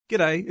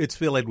G'day, it's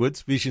Phil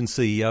Edwards, Vision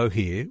CEO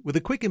here, with a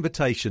quick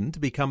invitation to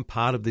become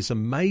part of this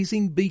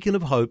amazing beacon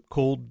of hope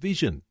called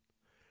Vision.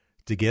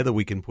 Together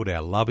we can put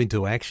our love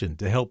into action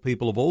to help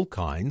people of all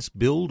kinds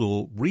build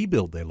or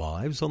rebuild their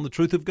lives on the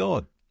truth of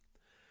God.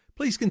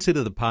 Please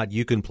consider the part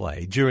you can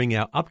play during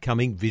our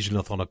upcoming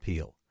Visionathon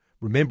appeal,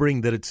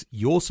 remembering that it's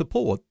your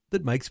support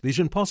that makes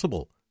Vision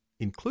possible,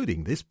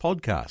 including this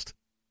podcast.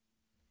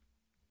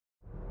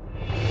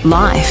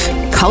 Life,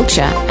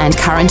 culture and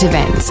current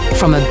events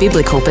from a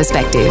biblical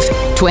perspective.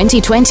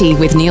 2020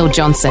 with Neil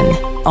Johnson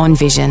on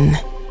Vision.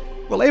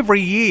 Well, every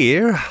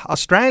year,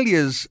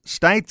 Australia's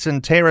states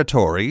and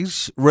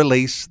territories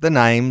release the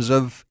names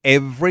of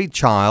every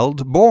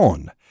child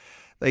born.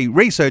 The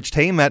research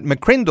team at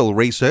McCrindle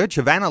Research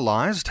have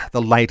analysed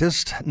the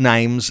latest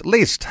names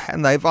list,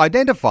 and they've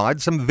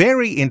identified some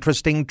very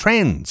interesting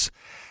trends.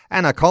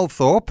 Anna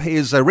Colthorpe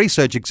is a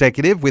research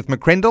executive with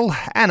McCrindle.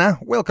 Anna,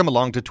 welcome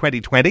along to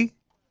 2020.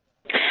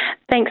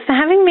 Thanks for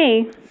having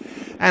me.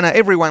 Anna,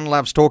 everyone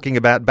loves talking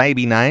about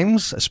baby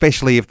names,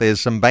 especially if there's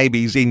some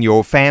babies in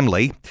your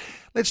family.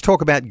 Let's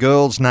talk about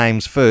girls'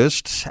 names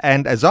first.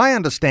 And as I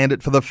understand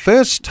it, for the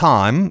first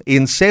time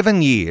in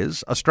 7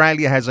 years,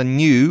 Australia has a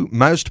new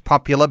most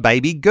popular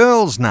baby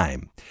girl's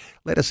name.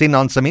 Let us in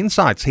on some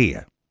insights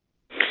here.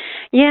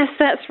 Yes,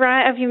 that's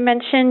right. As you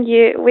mentioned,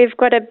 we've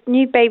got a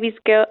new baby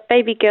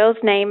girl's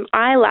name,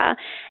 Isla.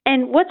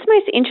 And what's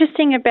most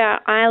interesting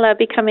about Isla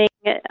becoming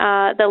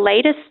the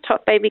latest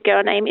top baby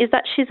girl name is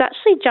that she's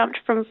actually jumped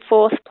from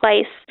 4th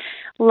place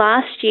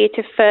last year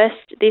to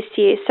 1st this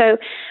year. So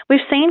we've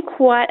seen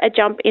quite a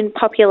jump in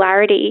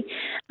popularity.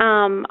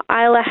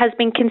 Isla has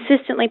been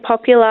consistently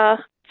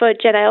popular for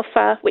Gen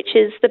Alpha, which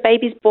is the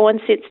babies born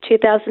since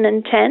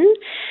 2010,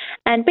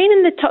 and been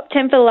in the top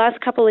 10 for the last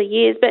couple of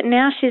years, but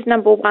now she's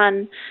number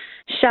 1.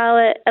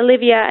 Charlotte,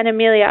 Olivia and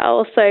Amelia are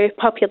also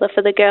popular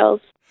for the girls.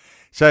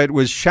 So it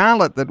was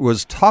Charlotte that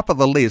was top of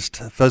the list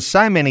for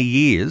so many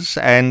years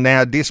and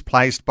now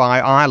displaced by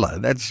Isla.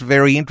 That's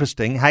very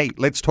interesting. Hey,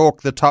 let's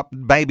talk the top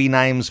baby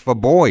names for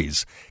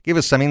boys. Give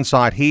us some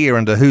insight here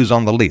into who's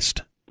on the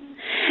list.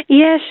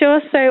 Yeah,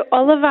 sure. So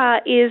Oliver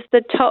is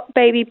the top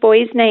baby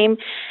boy's name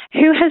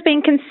who has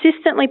been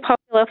consistently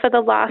popular for the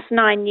last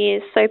 9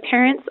 years. So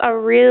parents are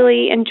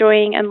really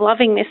enjoying and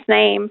loving this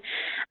name.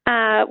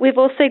 We've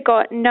also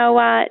got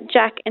Noah,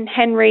 Jack and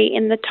Henry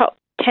in the top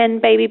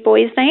 10 baby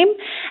boys' name.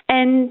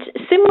 And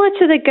similar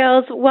to the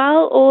girls,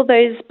 while all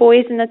those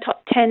boys in the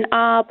top 10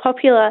 are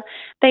popular,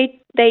 they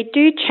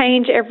do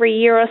change every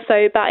year or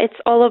so, but it's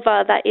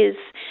Oliver that is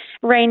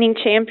reigning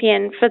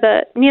champion for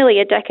nearly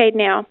a decade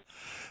now.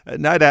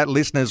 No doubt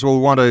listeners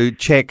will want to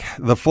check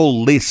the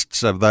full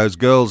lists of those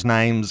girls'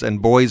 names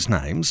and boys'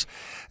 names.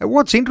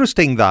 What's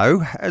interesting,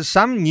 though,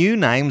 some new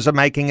names are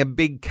making a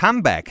big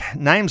comeback.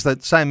 Names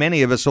that so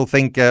many of us will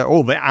think,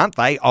 aren't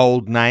they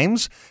old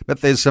names?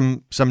 But there's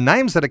some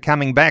names that are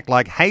coming back,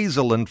 like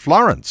Hazel and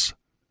Florence.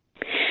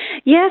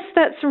 Yes,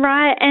 that's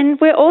right. And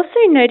we're also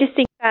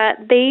noticing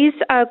that these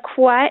are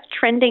quite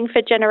trending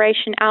for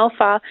Generation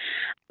Alpha.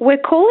 We're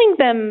calling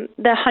them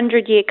the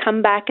 100-year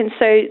comeback, and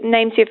so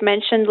names you've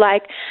mentioned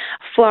like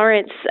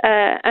Florence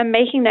are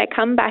making their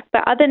comeback,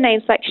 but other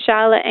names like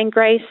Charlotte and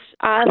Grace,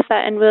 Arthur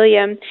and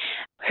William,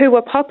 who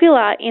were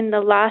popular in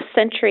the last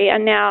century, are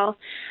now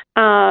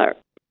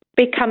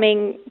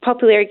becoming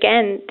popular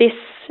again this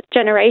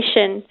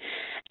generation.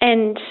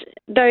 And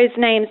those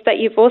names that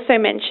you've also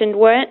mentioned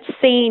weren't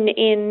seen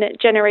in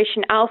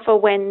Generation Alpha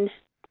when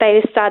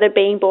they started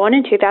being born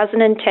in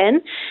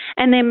 2010,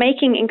 and they're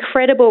making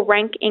incredible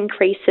rank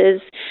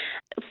increases.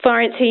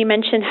 Florence, who you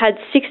mentioned, had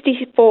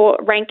 64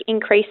 rank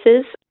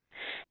increases,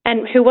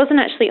 and who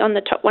wasn't actually on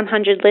the top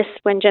 100 list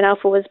when Gen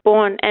Alpha was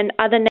born. And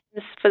other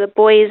names for the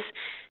boys,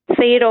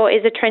 Theodore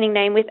is a trending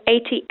name with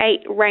 88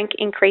 rank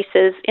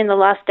increases in the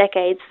last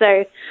decade.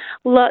 So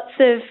lots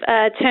of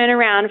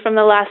turnaround from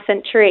the last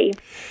century.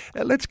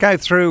 Let's go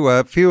through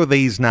a few of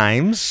these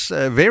names.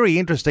 Very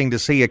interesting to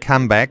see a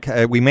comeback.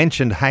 We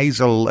mentioned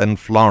Hazel and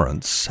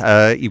Florence.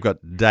 You've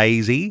got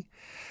Daisy,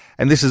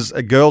 and this is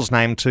a girl's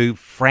name too,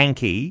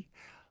 Frankie,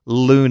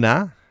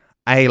 Luna,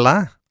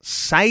 Ayla.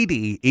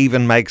 Sadie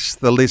even makes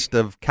the list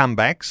of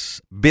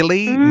comebacks.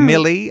 Billy,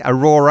 Millie,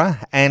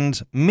 Aurora and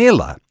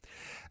Miller.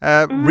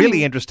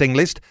 Really interesting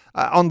list.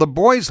 On the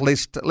boys'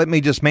 list, let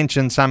me just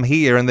mention some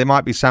here, and there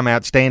might be some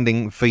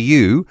outstanding for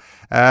you.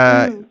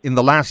 In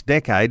the last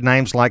decade,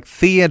 names like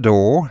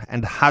Theodore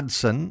and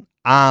Hudson,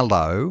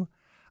 Arlo,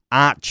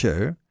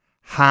 Archer,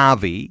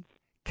 Harvey,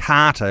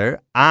 Carter,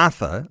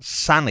 Arthur,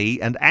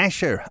 Sonny and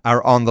Asher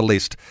are on the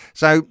list.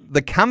 So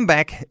the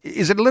comeback,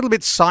 is it a little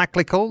bit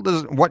cyclical?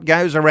 What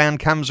goes around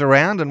comes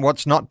around, and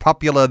what's not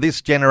popular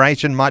this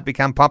generation might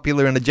become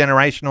popular in a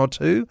generation or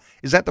two?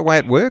 Is that the way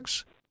it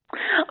works?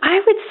 I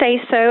would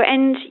say so.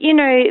 And, you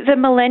know, the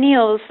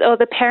millennials or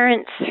the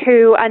parents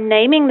who are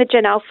naming the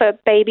Gen Alpha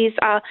babies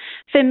are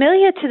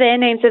familiar to their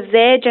names of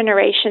their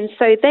generation.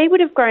 So they would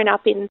have grown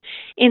up in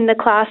the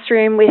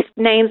classroom with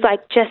names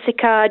like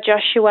Jessica,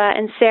 Joshua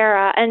and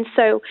Sarah. And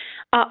so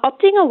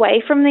opting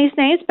away from these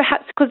names,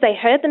 perhaps because they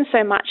heard them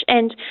so much,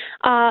 and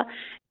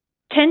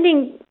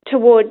tending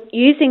toward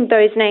using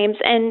those names,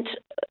 and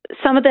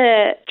some of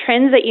the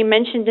trends that you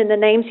mentioned in the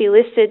names you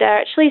listed are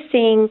actually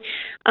seeing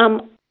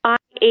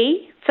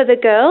IE for the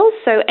girls,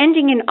 so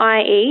ending in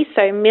IE,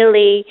 so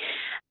Millie,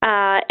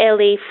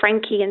 Ellie,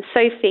 Frankie and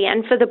Sophie,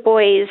 and for the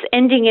boys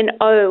ending in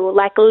O,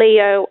 like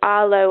Leo,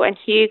 Arlo and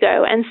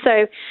Hugo. And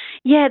so,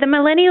 yeah, the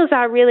millennials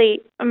are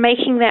really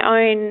making their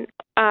own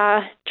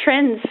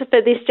trends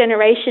for this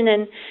generation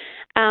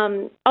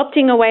and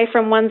opting away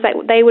from ones that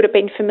they would have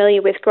been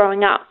familiar with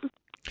growing up.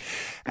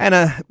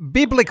 And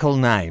biblical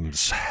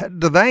names,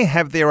 do they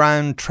have their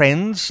own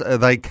trends?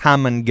 They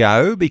come and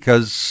go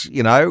because,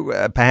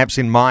 perhaps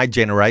in my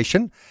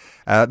generation,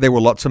 there were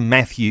lots of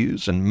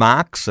Matthews and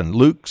Marks and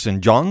Lukes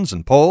and Johns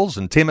and Pauls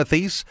and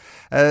Timothys.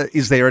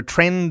 Is there a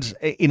trend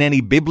in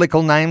any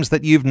biblical names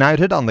that you've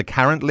noted on the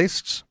current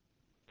lists?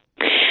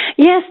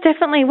 Yes,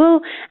 definitely.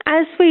 Well,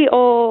 as we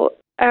all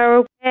are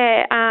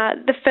aware,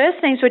 the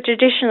first names were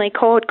traditionally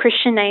called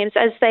Christian names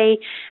as they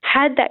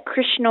had that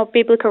Christian or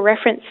biblical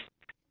reference.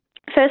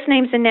 First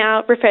names are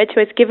now referred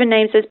to as given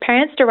names as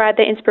parents derive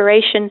their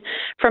inspiration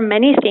from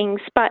many things,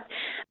 but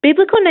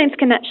biblical names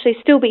can actually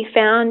still be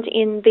found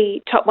in the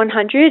top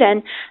 100,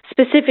 and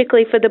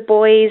specifically for the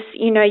boys,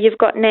 you've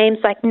got names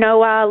like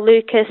Noah,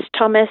 Lucas,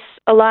 Thomas,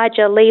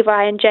 Elijah,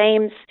 Levi and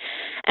James,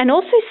 and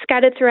also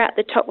scattered throughout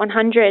the top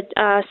 100,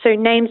 so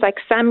names like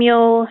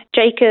Samuel,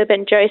 Jacob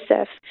and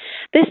Joseph.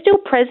 They're still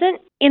present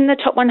in the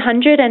top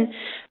 100, and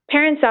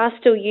parents are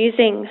still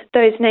using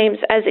those names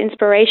as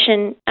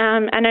inspiration.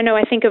 And I know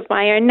I think of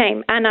my own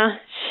name, Anna.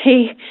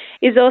 She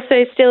is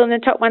also still in the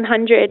top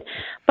 100.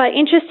 But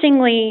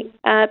interestingly,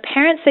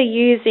 parents are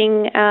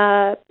using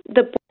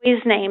the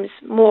boys' names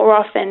more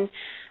often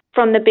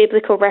from the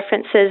biblical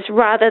references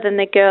rather than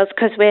the girls,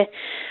 because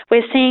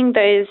we're seeing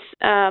those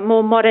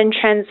more modern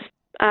trends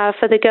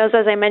for the girls,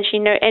 as I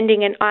mentioned,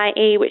 ending in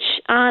IE, which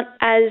aren't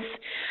as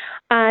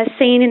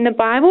seen in the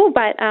Bible,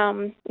 but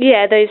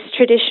those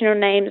traditional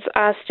names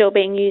are still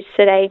being used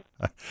today.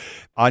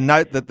 I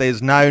note that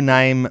there's no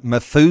name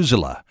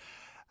Methuselah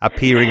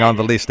appearing on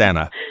the list,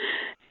 Anna.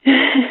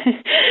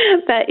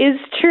 That is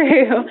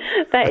true.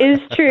 That is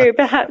true,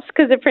 perhaps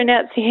because of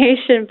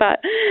pronunciation, but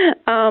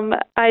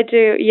I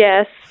do,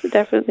 yes,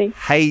 definitely.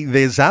 Hey,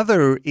 there's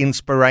other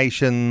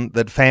inspiration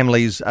that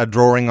families are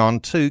drawing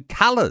on too,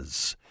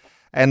 colours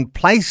and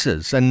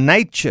places and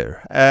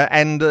nature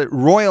and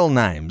royal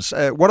names.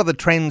 What are the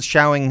trends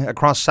showing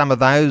across some of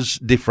those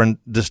different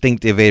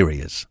distinctive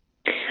areas?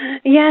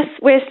 Yes,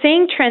 we're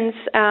seeing trends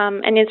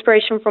and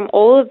inspiration from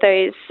all of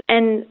those,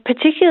 and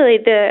particularly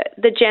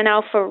the Gen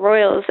Alpha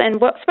royals.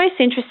 And what's most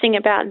interesting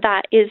about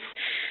that is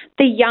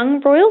the young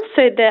royals,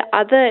 so the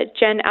other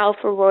Gen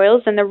Alpha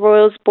royals and the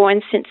royals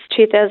born since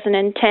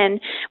 2010,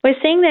 we're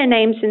seeing their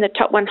names in the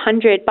top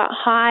 100, but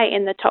high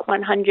in the top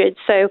 100.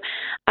 So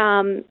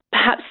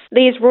perhaps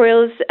these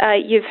royals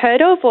you've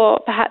heard of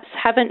or perhaps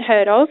haven't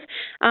heard of,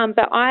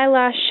 but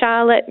Isla,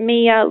 Charlotte,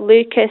 Mia,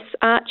 Lucas,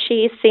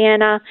 Archie,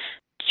 Sienna,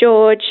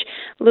 George,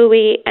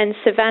 Louis and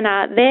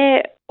Savannah,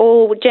 they're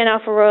all Gen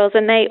Alpha royals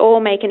and they all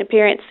make an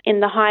appearance in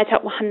the high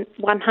top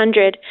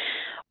 100,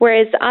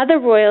 whereas other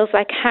royals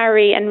like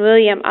Harry and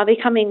William are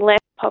becoming less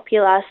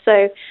popular.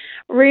 So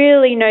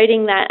really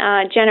noting that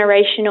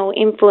generational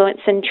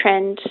influence and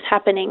trend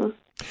happening.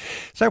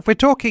 So if we're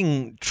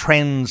talking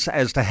trends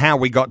as to how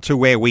we got to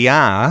where we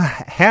are,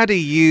 how do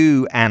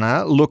you,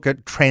 Anna, look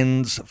at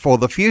trends for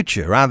the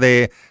future? Are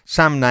there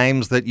some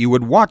names that you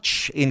would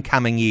watch in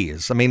coming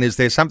years? I mean, is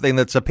there something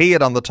that's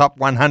appeared on the top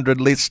 100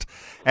 list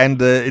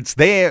and it's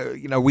there?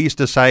 We used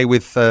to say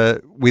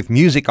with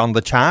music on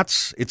the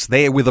charts, it's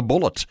there with a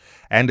bullet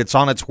and it's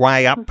on its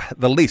way up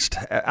the list.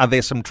 Are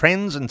there some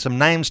trends and some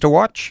names to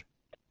watch?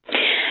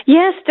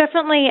 Yes,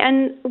 definitely.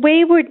 And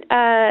we would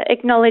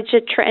acknowledge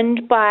a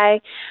trend by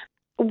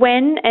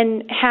when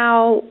and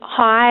how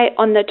high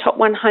on the top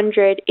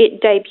 100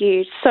 it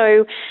debuted.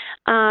 So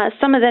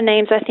some of the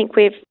names I think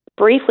we've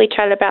briefly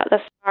chatted about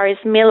thus far is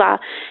Mila.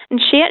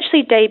 And she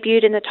actually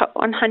debuted in the top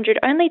 100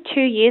 only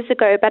 2 years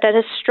ago, but at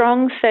a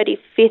strong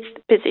 35th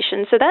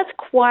position. So that's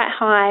quite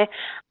high.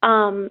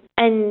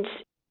 And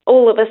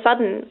all of a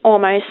sudden,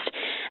 almost.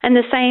 And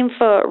the same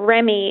for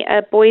Remy,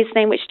 a boy's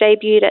name which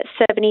debuted at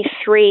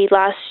 73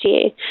 last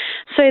year.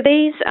 So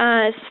these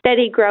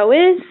steady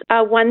growers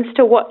are ones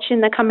to watch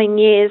in the coming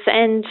years.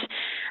 And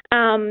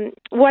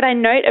what I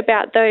note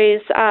about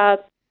those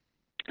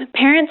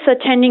parents are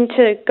tending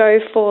to go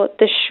for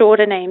the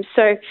shorter names.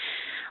 So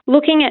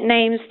looking at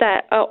names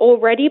that are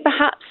already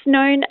perhaps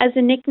known as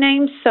a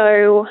nickname.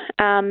 So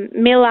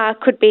Mila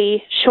could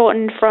be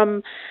shortened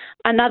from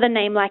another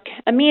name like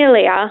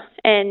Amelia,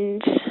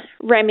 and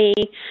Remy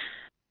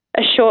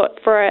a short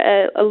for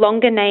a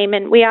longer name,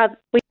 and we know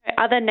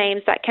other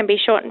names that can be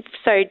shortened,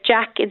 so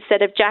Jack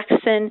instead of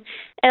Jackson,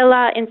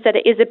 Ella instead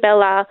of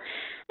Isabella,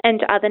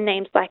 and other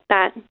names like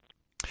that.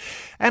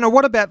 Anna,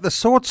 what about the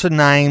sorts of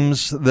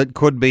names that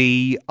could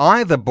be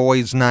either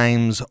boys'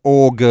 names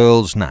or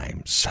girls'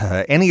 names?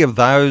 Any of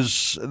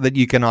those that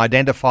you can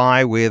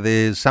identify where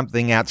there's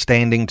something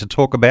outstanding to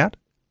talk about?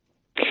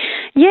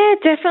 Yeah,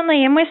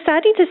 definitely. And we're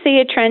starting to see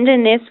a trend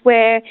in this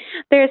where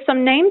there are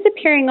some names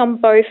appearing on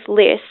both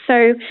lists.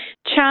 So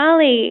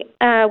Charlie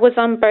was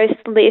on both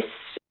lists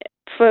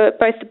for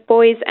both the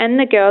boys and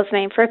the girls'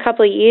 name for a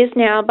couple of years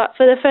now. But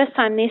for the first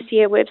time this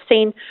year, we've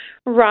seen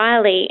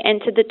Riley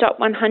enter the top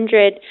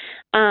 100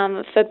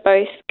 for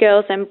both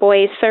girls and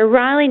boys. So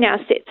Riley now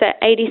sits at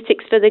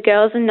 86 for the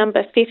girls and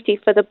number 50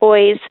 for the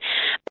boys.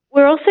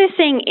 We're also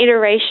seeing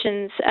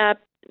iterations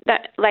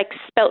that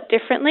spelt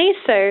differently.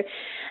 So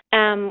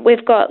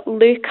we've got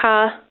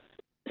Luca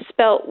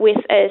spelt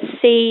with a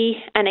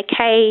C and a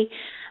K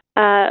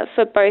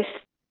for both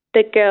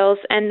the girls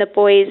and the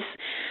boys.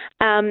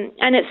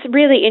 And it's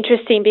really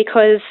interesting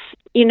because,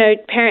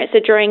 parents are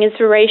drawing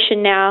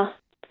inspiration now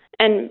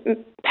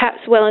and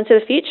perhaps well into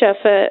the future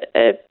for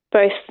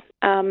both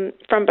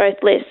from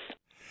both lists.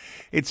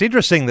 It's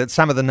interesting that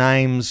some of the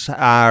names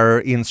are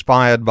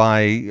inspired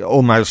by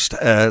almost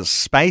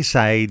space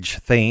age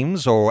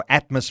themes or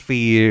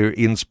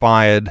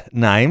atmosphere-inspired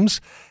names.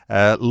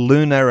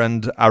 Luna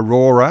and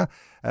Aurora,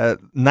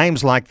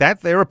 names like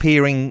that, they're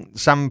appearing,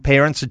 some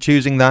parents are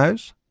choosing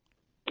those?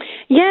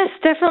 Yes,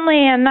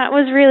 definitely, and that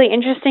was really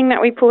interesting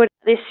that we pulled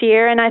this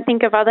year, and I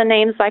think of other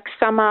names like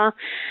Summer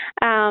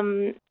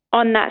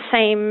on that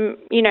same,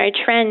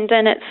 trend,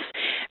 and it's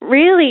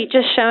really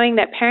just showing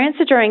that parents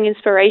are drawing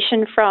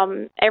inspiration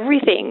from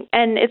everything,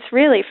 and it's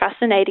really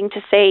fascinating to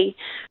see.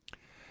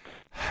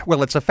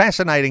 Well, it's a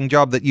fascinating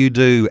job that you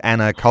do,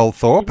 Anna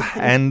Colthorpe,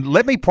 and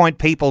let me point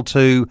people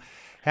to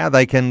how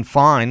they can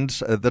find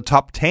the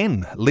top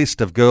 10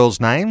 list of girls'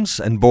 names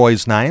and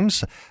boys'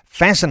 names.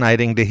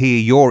 Fascinating to hear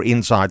your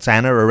insights,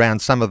 Anna,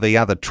 around some of the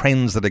other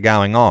trends that are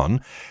going on.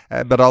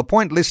 But I'll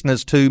point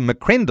listeners to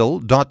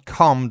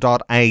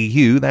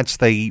mccrindle.com.au. That's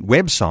the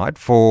website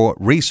for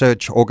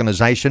research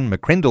organisation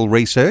McCrindle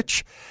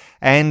Research.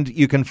 And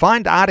you can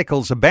find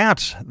articles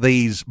about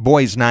these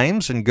boys'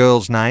 names and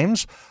girls'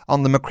 names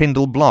on the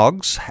McCrindle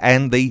blogs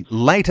and the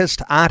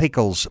latest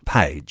articles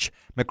page,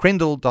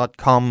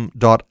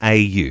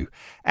 mccrindle.com.au.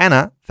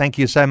 Anna, thank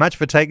you so much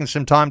for taking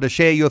some time to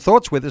share your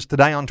thoughts with us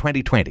today on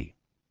 2020.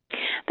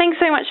 Thanks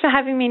so much for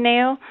having me,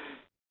 Neil.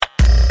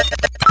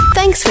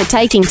 Thanks for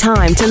taking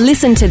time to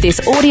listen to this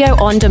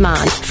audio on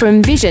demand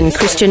from Vision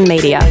Christian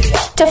Media.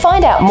 To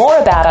find out more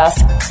about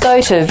us,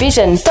 go to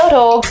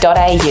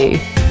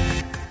vision.org.au.